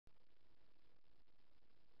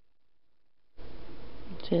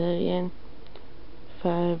Say that again.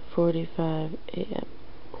 5:45 a.m.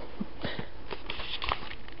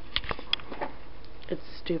 It's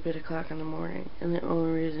stupid o'clock in the morning, and the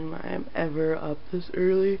only reason why I'm ever up this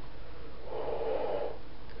early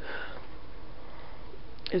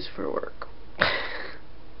is for work.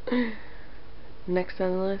 Next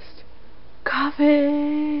on the list,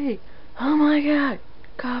 coffee! Oh my god,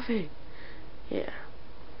 coffee! Yeah.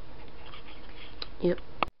 Yep.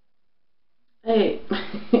 Hey.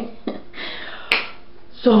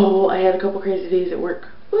 So, I had a couple crazy days at work.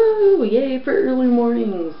 Woo! Yay for early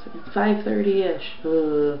mornings. 5:30-ish.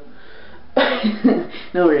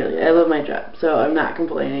 No, really. I love my job, so I'm not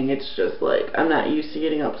complaining. It's just like, I'm not used to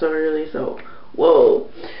getting up so early, so,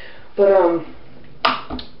 whoa. But,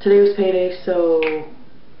 today was payday, so,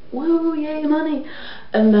 woo! Yay, money!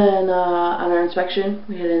 And then, on our inspection,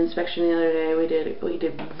 we had an inspection the other day. We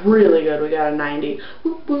did really good. We got a 90.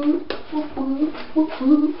 Whoop, whoop, whoop, whoop, whoop,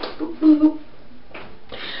 whoop, whoop.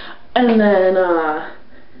 And then,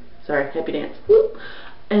 sorry, happy dance. Whoop.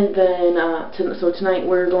 And then, so tonight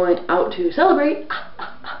we're going out to celebrate.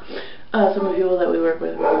 Some of the people that we work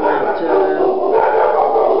with, we're going out to,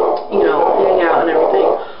 you know, hang out and everything.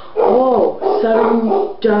 Whoa,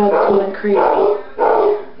 sudden dog going crazy.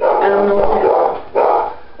 I don't know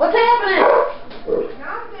what's happening. What's happening?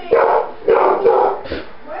 Nothing.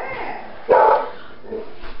 Where?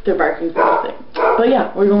 They're barking for nothing. But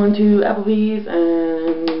yeah, we're going to Applebee's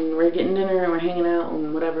and we're getting dinner and we're hanging out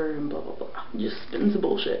and whatever and blah blah blah. Just spitting some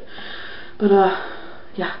bullshit. But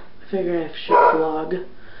yeah, I figure I should vlog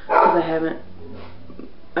because I haven't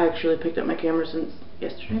actually picked up my camera since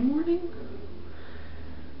yesterday morning.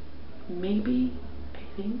 Maybe, I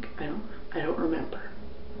think, I don't remember.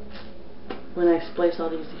 When I splice all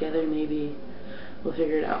these together, maybe we'll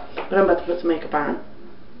figure it out. But I'm about to put some makeup on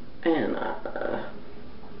and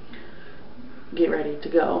get ready to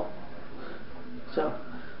go. So,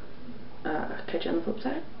 catch you on the flip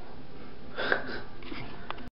side.